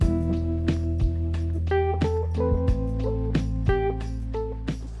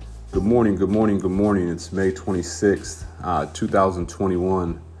Good morning. It's May 26th,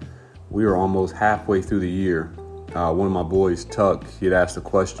 2021. We are almost halfway through the year. One of my boys, Tuck, he had asked a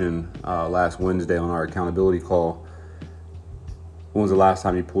question last Wednesday on our accountability call. When was the last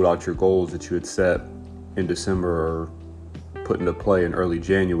time you pulled out your goals that you had set in December or put into play in early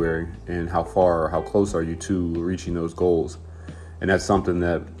January, and how far or how close are you to reaching those goals? And that's something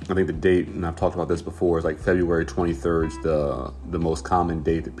that I think the date, and I've talked about this before, is like February 23rd is the most common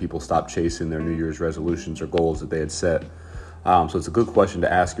date that people stop chasing their New Year's resolutions or goals that they had set. So it's a good question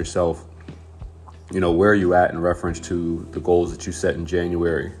to ask yourself, where are you at in reference to the goals that you set in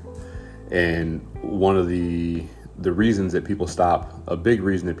January? And one of the reasons that a big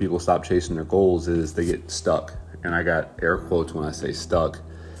reason that people stop chasing their goals is they get stuck. And I got air quotes when I say stuck.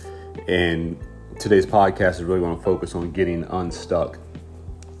 And today's podcast is really going to focus on getting unstuck.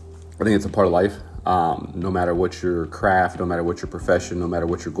 I think it's a part of life. No matter what your craft, no matter what your profession, no matter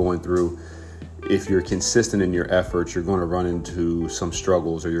what you're going through, if you're consistent in your efforts, you're going to run into some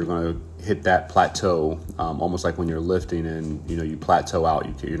struggles, or you're going to hit that plateau, almost like when you're lifting and you plateau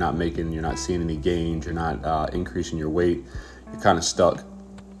out. You're not seeing any gains. You're not increasing your weight. You're kind of stuck.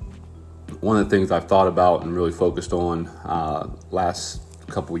 One of the things I've thought about and really focused on last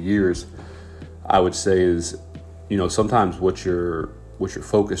couple of years, I would say, is sometimes what you're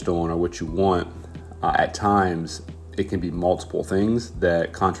focused on or what you want, at times it can be multiple things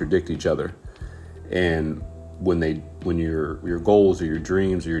that contradict each other. And when your goals or your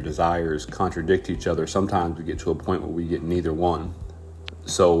dreams or your desires contradict each other, sometimes we get to a point where we get neither one.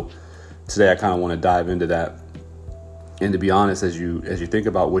 So today I kind of want to dive into that. And to be honest, as you think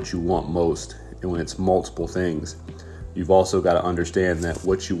about what you want most, and when it's multiple things, you've also got to understand that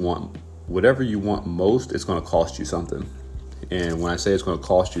whatever you want most, it's going to cost you something. And when I say it's going to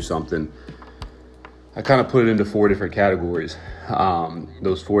cost you something, I kind of put it into 4 different categories.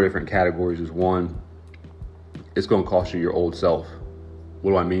 Those 4 different categories is: 1, it's going to cost you your old self.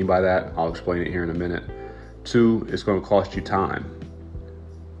 What do I mean by that? I'll explain it here in a minute. 2, it's going to cost you time.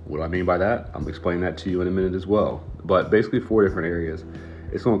 What do I mean by that? I'm explaining that to you in a minute as well. But basically 4 different areas.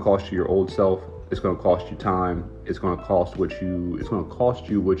 It's going to cost you your old self. It's going to cost you time. It's going to cost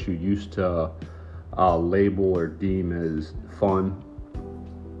you what you used to label or deem as fun,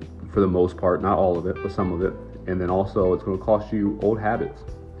 for the most part, not all of it, but some of it. And then also it's going to cost you old habits.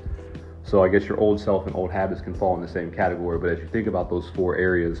 So I guess your old self and old habits can fall in the same category. But as you think about those 4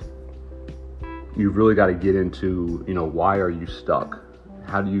 areas, you've really got to get into, why are you stuck?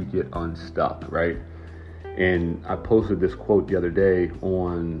 How do you get unstuck, right? And I posted this quote the other day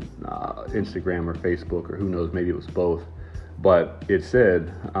on Instagram or Facebook, or who knows, maybe it was both. But it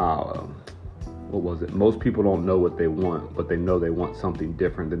said, what was it? Most people don't know what they want, but they know they want something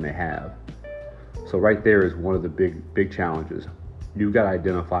different than they have. So right there is one of the big challenges. You've got to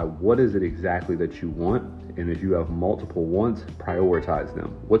identify what is it exactly that you want. And if you have multiple wants, prioritize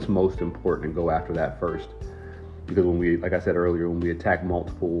them. What's most important, and go after that first. Because like I said earlier, when we attack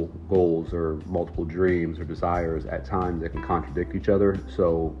multiple goals or multiple dreams or desires, at times they can contradict each other.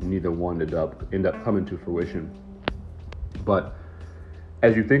 So neither one end up coming to fruition. But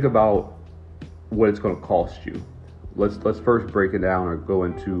as you think about what it's going to cost you, let's first break it down or go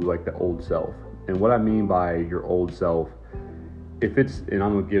into like the old self. And what I mean by your old self, and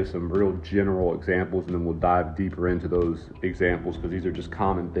I'm going to give some real general examples, and then we'll dive deeper into those examples, because these are just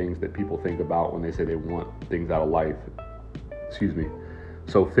common things that people think about when they say they want things out of life.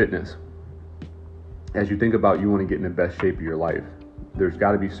 So fitness. As you think about you want to get in the best shape of your life, there's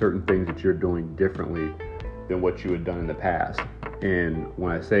got to be certain things that you're doing differently than what you had done in the past. And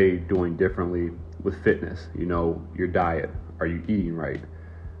when I say doing differently with fitness, your diet. Are you eating right?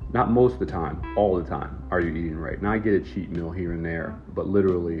 Not most of the time, all the time, are you eating right? Now I get a cheat meal here and there, but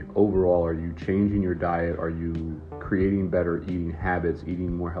literally, overall, are you changing your diet? Are you creating better eating habits,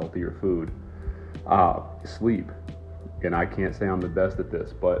 eating more healthier food? Sleep. And I can't say I'm the best at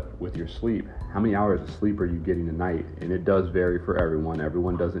this, but with your sleep, how many hours of sleep are you getting a night? And it does vary for everyone.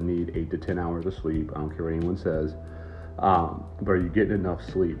 Everyone doesn't need 8 to 10 hours of sleep. I don't care what anyone says. But are you getting enough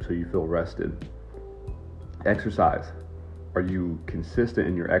sleep so you feel rested? Exercise. Are you consistent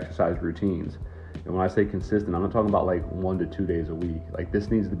in your exercise routines? And when I say consistent, I'm not talking about like 1 to 2 days a week. Like, this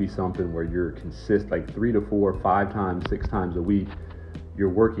needs to be something where you're consistent, like 3 to 4, 5 times, 6 times a week. You're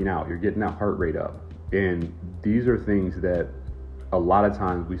working out, you're getting that heart rate up. And these are things that a lot of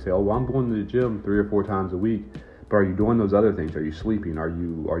times we say, oh, well, I'm going to the gym 3 or 4 times a week. But are you doing those other things? Are you sleeping? Are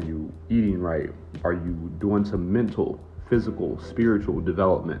you eating right? Are you doing some mental, physical, spiritual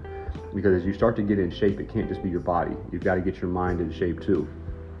development? Because as you start to get in shape, it can't just be your body. You've got to get your mind in shape too.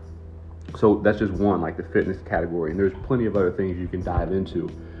 So that's just one, like the fitness category. And there's plenty of other things you can dive into.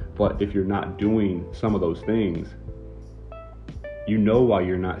 But if you're not doing some of those things, you know why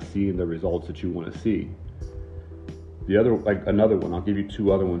you're not seeing the results that you want to see. Another one, I'll give you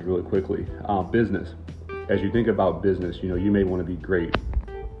two other ones really quickly. Business. As you think about business, you may want to be great.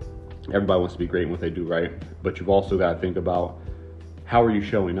 Everybody wants to be great in what they do, right? But you've also got to think about, how are you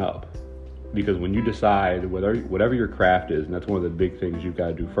showing up? Because when you decide whatever your craft is, and that's one of the big things you've got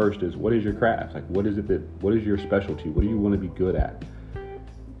to do first, is what is your craft? Like, what is your specialty? What do you want to be good at?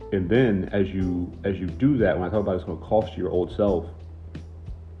 And then as you do that, when I talk about it's going to cost you your old self,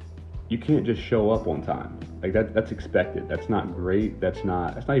 you can't just show up on time. Like that's expected. That's not great. That's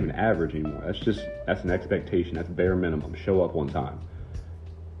not even average anymore. That's an expectation. That's bare minimum. Show up on time.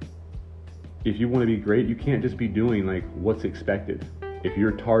 If you want to be great, you can't just be doing like what's expected. If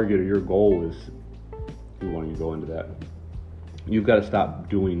your target or your goal is, we want to go into that, you've got to stop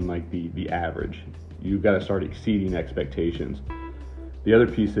doing like the average. You've got to start exceeding expectations. The other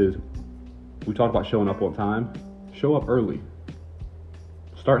piece is, we talked about showing up on time. Show up early.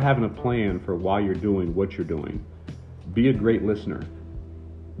 Start having a plan for why you're doing what you're doing. Be a great listener.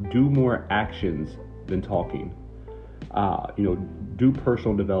 Do more actions than talking. Do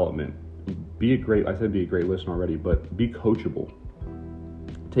personal development. Be a great listener already, but be coachable.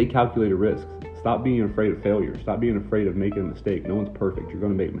 Take calculated risks. Stop being afraid of failure. Stop being afraid of making a mistake. No one's perfect. You're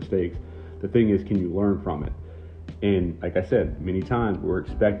going to make mistakes. The thing is, can you learn from it? And like I said, many times we're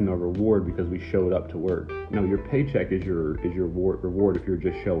expecting a reward because we showed up to work. No, your paycheck is your reward if you're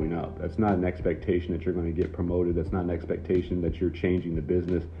just showing up. That's not an expectation that you're going to get promoted. That's not an expectation that you're changing the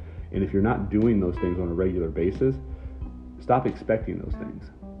business. And if you're not doing those things on a regular basis, stop expecting those things.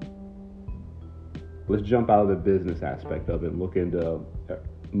 Let's jump out of the business aspect of it and look into,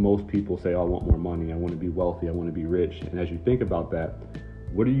 most people say, oh, I want more money, I want to be wealthy, I want to be rich. And as you think about that,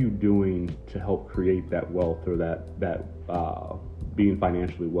 what are you doing to help create that wealth or that being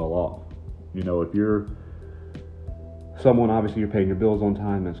financially well off? If you're someone, obviously you're paying your bills on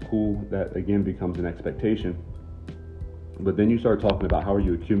time, that's cool. That again becomes an expectation. But then you start talking about, how are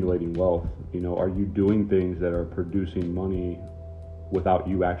you accumulating wealth? Are you doing things that are producing money without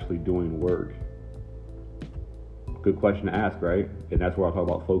you actually doing work? Good question to ask, right? And that's where I talk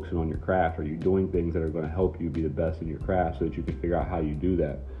about focusing on your craft. Are you doing things that are going to help you be the best in your craft so that you can figure out how you do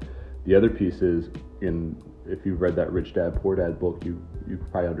that? The other piece is, if you've read that Rich Dad, Poor Dad book, you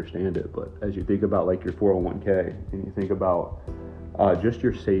probably understand it. But as you think about like your 401k, and you think about just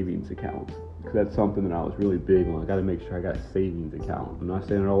your savings accounts, because that's something that I was really big on. I got to make sure I got a savings account. I'm not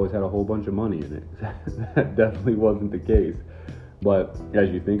saying I always had a whole bunch of money in it. That definitely wasn't the case. But as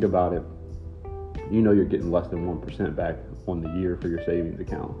you think about it, you're getting less than 1% back on the year for your savings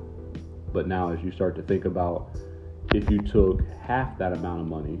account. But now as you start to think about, if you took half that amount of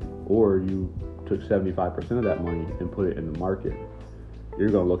money, or you took 75% of that money and put it in the market, you're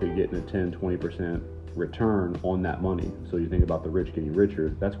going to look at getting a 10-20% return on that money. So you think about the rich getting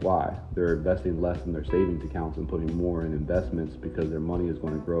richer. That's why they're investing less in their savings accounts and putting more in investments, because their money is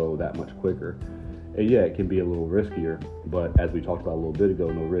going to grow that much quicker. And yeah, it can be a little riskier, but as we talked about a little bit ago,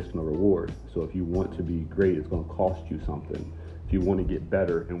 no risk, no reward. So if you want to be great, it's going to cost you something. If you want to get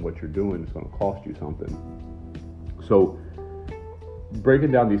better in what you're doing, it's going to cost you something. So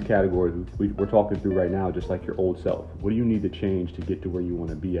breaking down these categories we're talking through right now, just like your old self. What do you need to change to get to where you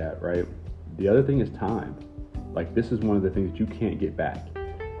want to be at, right? The other thing is time. Like, this is one of the things that you can't get back.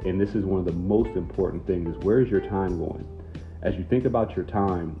 And this is one of the most important things, is where is your time going? As you think about your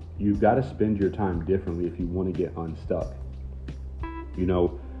time, you've got to spend your time differently if you want to get unstuck.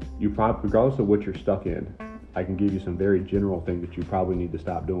 You probably, regardless of what you're stuck in, I can give you some very general things that you probably need to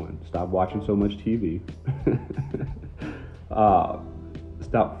stop doing. Stop watching so much TV.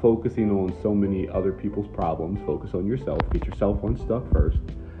 Stop focusing on so many other people's problems. Focus on yourself. Get yourself unstuck first.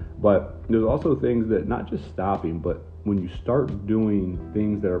 But there's also things that, not just stopping, but when you start doing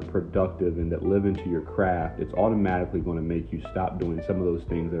things that are productive and that live into your craft, it's automatically going to make you stop doing some of those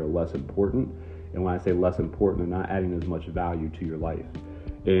things that are less important. And when I say less important, they're not adding as much value to your life.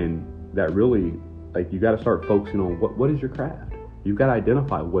 And that really, you got to start focusing on what is your craft. You've got to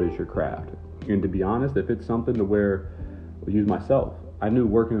identify what is your craft. And to be honest, if it's something to where, I'll use myself, I knew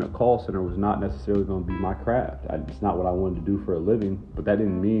working in a call center was not necessarily going to be my craft. It's not what I wanted to do for a living, but that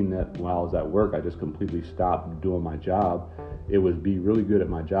didn't mean that while I was at work, I just completely stopped doing my job. It was be really good at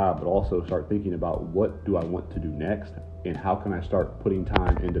my job, but also start thinking about, what do I want to do next, and how can I start putting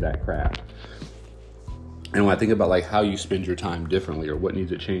time into that craft? And when I think about how you spend your time differently, or what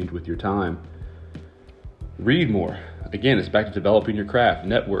needs to change with your time, read more. Again, it's back to developing your craft,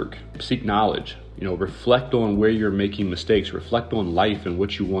 network, seek knowledge, reflect on where you're making mistakes, reflect on life and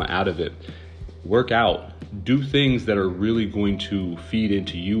what you want out of it. work out, do things that are really going to feed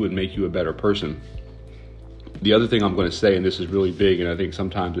into you and make you a better person. The other thing I'm going to say, and this is really big, and I think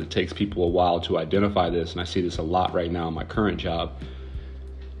sometimes it takes people a while to identify this, and I see this a lot right now in my current job,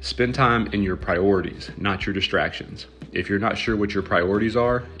 spend time in your priorities, not your distractions. If you're not sure what your priorities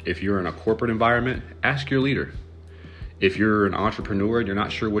are, if you're in a corporate environment, ask your leader. If you're an entrepreneur and you're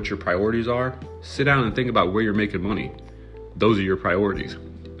not sure what your priorities are, sit down and think about where you're making money. Those are your priorities.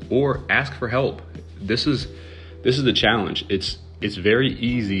 Or ask for help. This is the challenge. It's very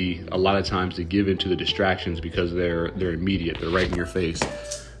easy a lot of times to give into the distractions because they're immediate, they're right in your face.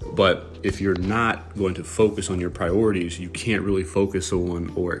 But if you're not going to focus on your priorities, you can't really focus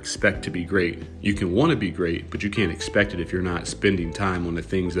on or expect to be great. You can want to be great, but you can't expect it if you're not spending time on the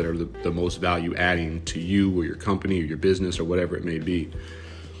things that are the most value adding to you or your company or your business or whatever it may be.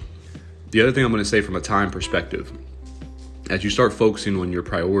 The other thing I'm going to say from a time perspective, as you start focusing on your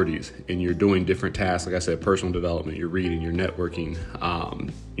priorities and you're doing different tasks, like I said, personal development, you're reading, you're networking,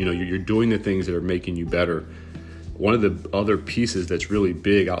 you're doing the things that are making you better. One of the other pieces that's really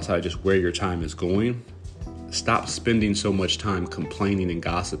big outside just where your time is going, stop spending so much time complaining and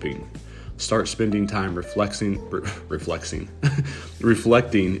gossiping. Start spending time reflecting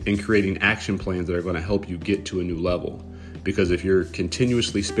and creating action plans that are going to help you get to a new level. Because if you're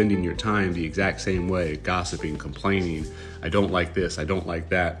continuously spending your time the exact same way, gossiping, complaining, I don't like this, I don't like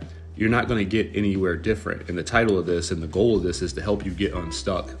that, you're not going to get anywhere different. And the title of this and the goal of this is to help you get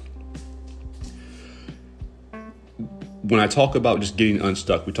unstuck. When I talk about just getting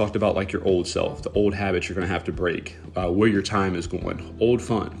unstuck, we talked about like your old self, the old habits you're going to have to break, where your time is going, old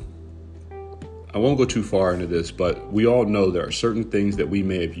fun. I won't go too far into this, but we all know there are certain things that we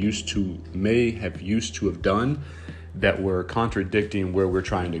may have used to have done that were contradicting where we're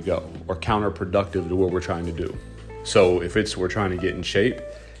trying to go or counterproductive to what we're trying to do. So if we're trying to get in shape,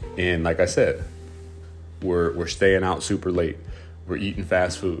 and like I said, we're staying out super late, we're eating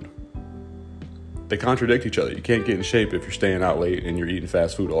fast food. They contradict each other. You can't get in shape if you're staying out late and you're eating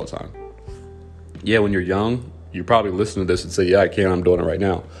fast food all the time. Yeah, when you're young, you probably listen to this and say, yeah, I can, I'm doing it right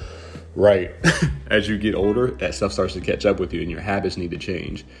now. Right. As you get older, that stuff starts to catch up with you and your habits need to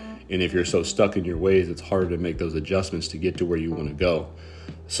change. And if you're so stuck in your ways, it's harder to make those adjustments to get to where you want to go.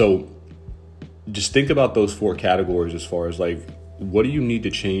 So just think about those 4 categories as far as like, what do you need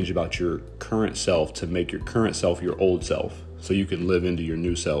to change about your current self to make your current self your old self so you can live into your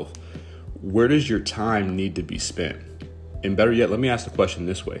new self? Where does your time need to be spent? And better yet, let me ask the question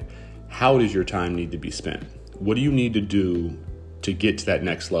this way. How does your time need to be spent? What do you need to do to get to that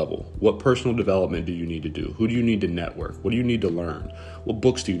next level? What personal development do you need to do? Who do you need to network? What do you need to learn? What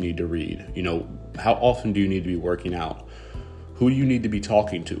books do you need to read? How often do you need to be working out? Who do you need to be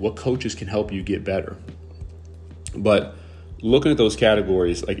talking to? What coaches can help you get better? But looking at those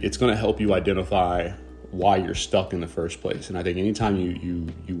categories, like it's going to help you identify why you're stuck in the first place. And I think anytime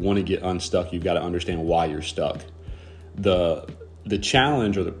you want to get unstuck, you've got to understand why you're stuck. The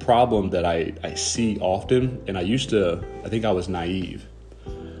challenge or the problem that I see often, and I think I was naive.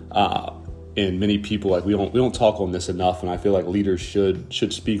 And many people, like we don't talk on this enough, and I feel like leaders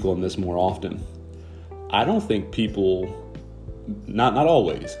should speak on this more often. I don't think people, not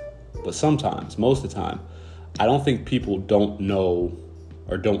always, but sometimes, most of the time, I don't think people don't know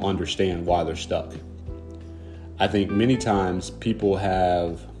or don't understand why they're stuck. I think many times people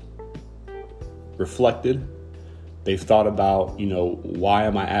have reflected. They've thought about, why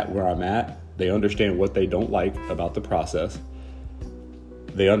am I at where I'm at? They understand what they don't like about the process.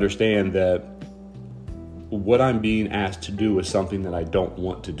 They understand that what I'm being asked to do is something that I don't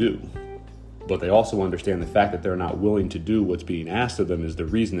want to do. But they also understand the fact that they're not willing to do what's being asked of them is the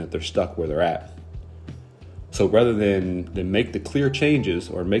reason that they're stuck where they're at. So rather than make the clear changes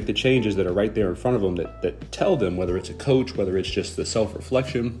or make the changes that are right there in front of them that tell them, whether it's a coach, whether it's just the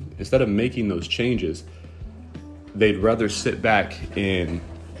self-reflection, instead of making those changes, they'd rather sit back and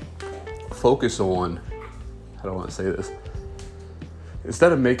focus on, I don't want to say this,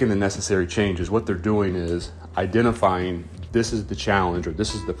 instead of making the necessary changes, what they're doing is identifying this is the challenge or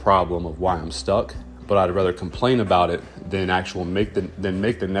this is the problem of why I'm stuck, but I'd rather complain about it than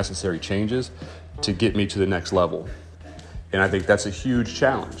make the necessary changes to get me to the next level. And I think that's a huge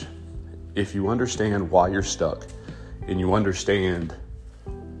challenge. If you understand why you're stuck and you understand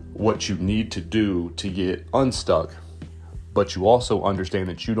what you need to do to get unstuck, but you also understand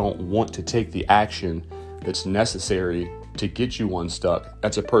that you don't want to take the action that's necessary to get you unstuck,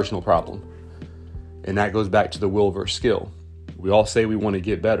 that's a personal problem. And that goes back to the will versus skill. We all say we want to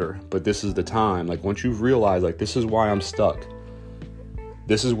get better, but this is the time. Like once you've realized, like, this is why I'm stuck,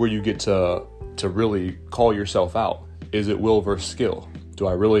 this is where you get to really call yourself out. Is it will versus skill? do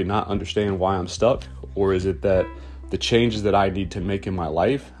I really not understand why I'm stuck? Or is it that the changes that I need to make in my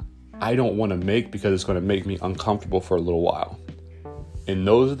life, I don't want to make because it's going to make me uncomfortable for a little while? And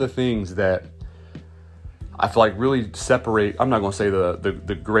those are the things that I feel like really separate. I'm not going to say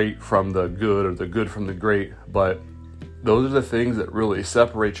the great from the good or the good from the great, but those are the things that really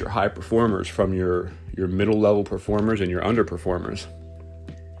separate your high performers from your middle level performers and your underperformers.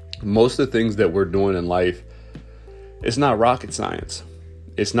 Most of the things that we're doing in life, it's not rocket science.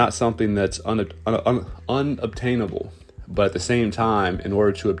 It's not something that's unobtainable. But at the same time, in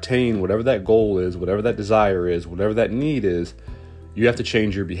order to obtain whatever that goal is, whatever that desire is, whatever that need is, you have to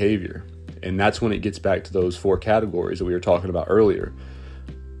change your behavior. And that's when it gets back to those 4 categories that we were talking about earlier.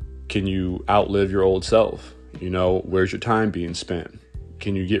 Can you outlive your old self? Where's your time being spent?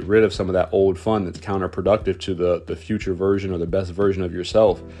 Can you get rid of some of that old fun that's counterproductive to the future version or the best version of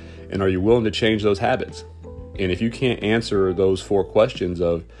yourself? And are you willing to change those habits? And if you can't answer those 4 questions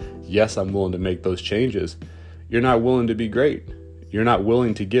of, yes, I'm willing to make those changes, you're not willing to be great. You're not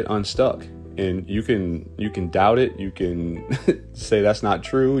willing to get unstuck. And you can doubt it. You can say that's not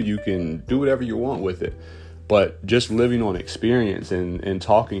true. You can do whatever you want with it. But just living on experience and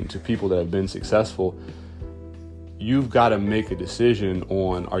talking to people that have been successful, you've got to make a decision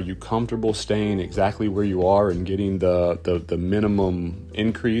on, are you comfortable staying exactly where you are and getting the minimum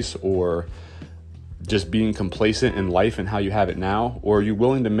increase, or just being complacent in life and how you have it now? Or are you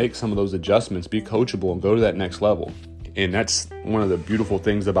willing to make some of those adjustments, be coachable, and go to that next level? And that's one of the beautiful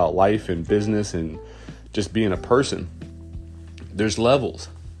things about life and business and just being a person. There's levels.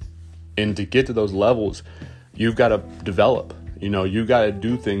 And to get to those levels, you've got to develop. You've got to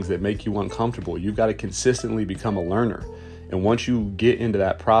do things that make you uncomfortable. You've got to consistently become a learner. And once you get into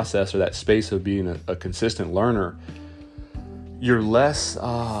that process or that space of being a consistent learner, you're less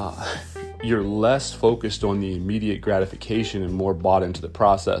focused on the immediate gratification and more bought into the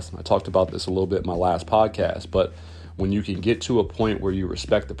process. I talked about this a little bit in my last podcast, but when you can get to a point where you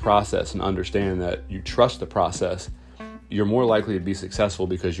respect the process and understand that you trust the process, you're more likely to be successful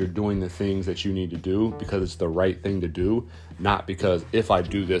because you're doing the things that you need to do because it's the right thing to do, not because if I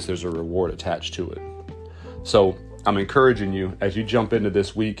do this, there's a reward attached to it. So I'm encouraging you as you jump into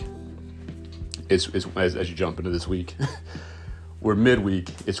this week, we're midweek,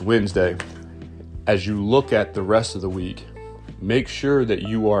 it's Wednesday. As you look at the rest of the week, make sure that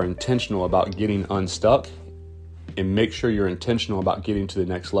you are intentional about getting unstuck, and make sure you're intentional about getting to the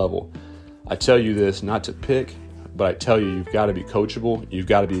next level. I tell you this not to pick, but I tell you've got to be coachable. You've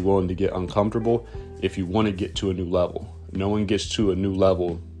got to be willing to get uncomfortable if you want to get to a new level. No one gets to a new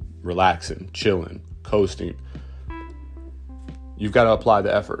level relaxing, chilling, coasting. You've got to apply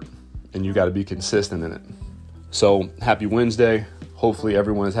the effort, and you've got to be consistent in it. So happy Wednesday. Hopefully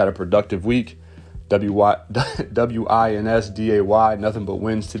everyone has had a productive week. WINSDAY, nothing but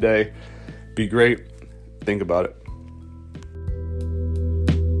wins today. Be great. Think about it.